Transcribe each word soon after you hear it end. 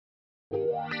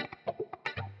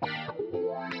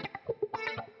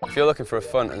If you're looking for a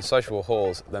fun and sociable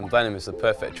halls, then Blenheim is the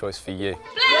perfect choice for you.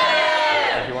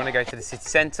 If you want to go to the city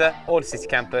centre or the city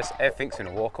campus, everything's in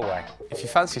a walk away. If you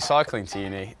fancy cycling to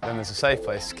uni, then there's a safe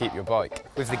place to keep your bike.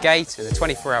 With the gate and the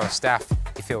 24-hour staff,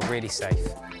 you feel really safe.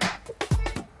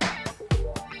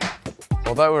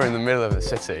 Although we're in the middle of the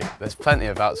city, there's plenty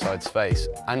of outside space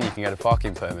and you can get a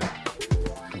parking permit.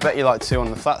 I bet you like to see one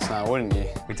of the flats now, wouldn't you?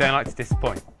 We don't like to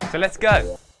disappoint, so let's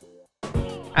go!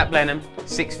 At Blenheim,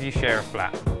 6 of you share a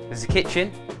flat. There's a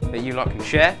kitchen that you lot can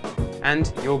share,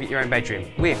 and you all get your own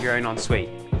bedroom with your own ensuite.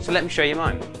 So let me show you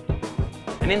mine.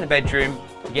 And in the bedroom,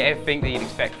 you get everything that you'd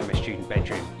expect from a student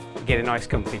bedroom. You get a nice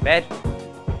comfy bed,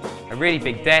 a really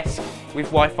big desk with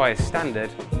Wi-Fi as standard,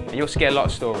 and you also get a lot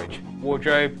of storage.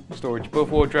 Wardrobe, storage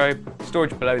above wardrobe,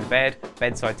 storage below the bed,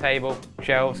 bedside table,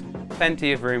 shelves,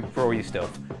 plenty of room for all your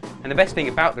stuff. And the best thing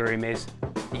about the room is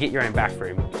you get your own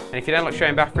bathroom. And if you don't like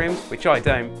sharing bathrooms, which I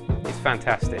don't, it's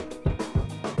fantastic.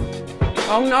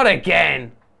 Oh, not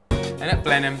again! And at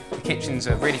Blenheim, the kitchens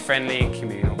are really friendly and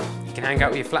communal. You can hang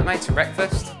out with your flatmates for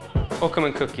breakfast, or come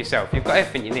and cook yourself. You've got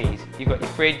everything you need. You've got your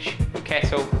fridge, your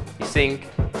kettle, your sink,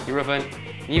 your oven,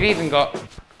 and you've even got,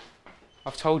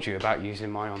 I've told you about using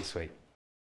my ensuite.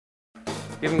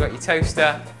 You've even got your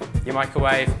toaster, your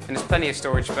microwave, and there's plenty of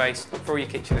storage space for all your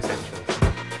kitchen essentials.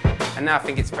 And now I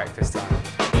think it's breakfast time.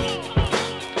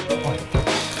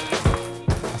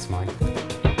 That's mine.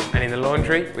 And in the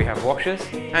laundry, we have washers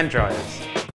and dryers.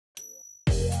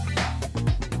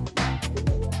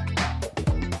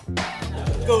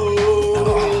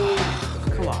 Oh,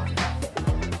 come on.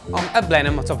 At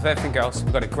Blenheim, on top of everything else,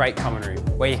 we've got a great common room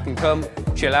where you can come,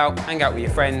 chill out, hang out with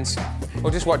your friends,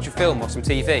 or just watch a film or some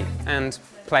TV and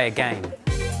play a game.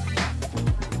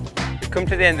 We've come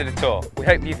to the end of the tour. We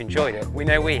hope you've enjoyed it. We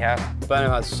know we have.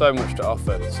 Blenheim has so much to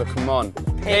offer, so come on,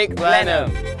 Pick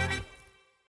Blenheim!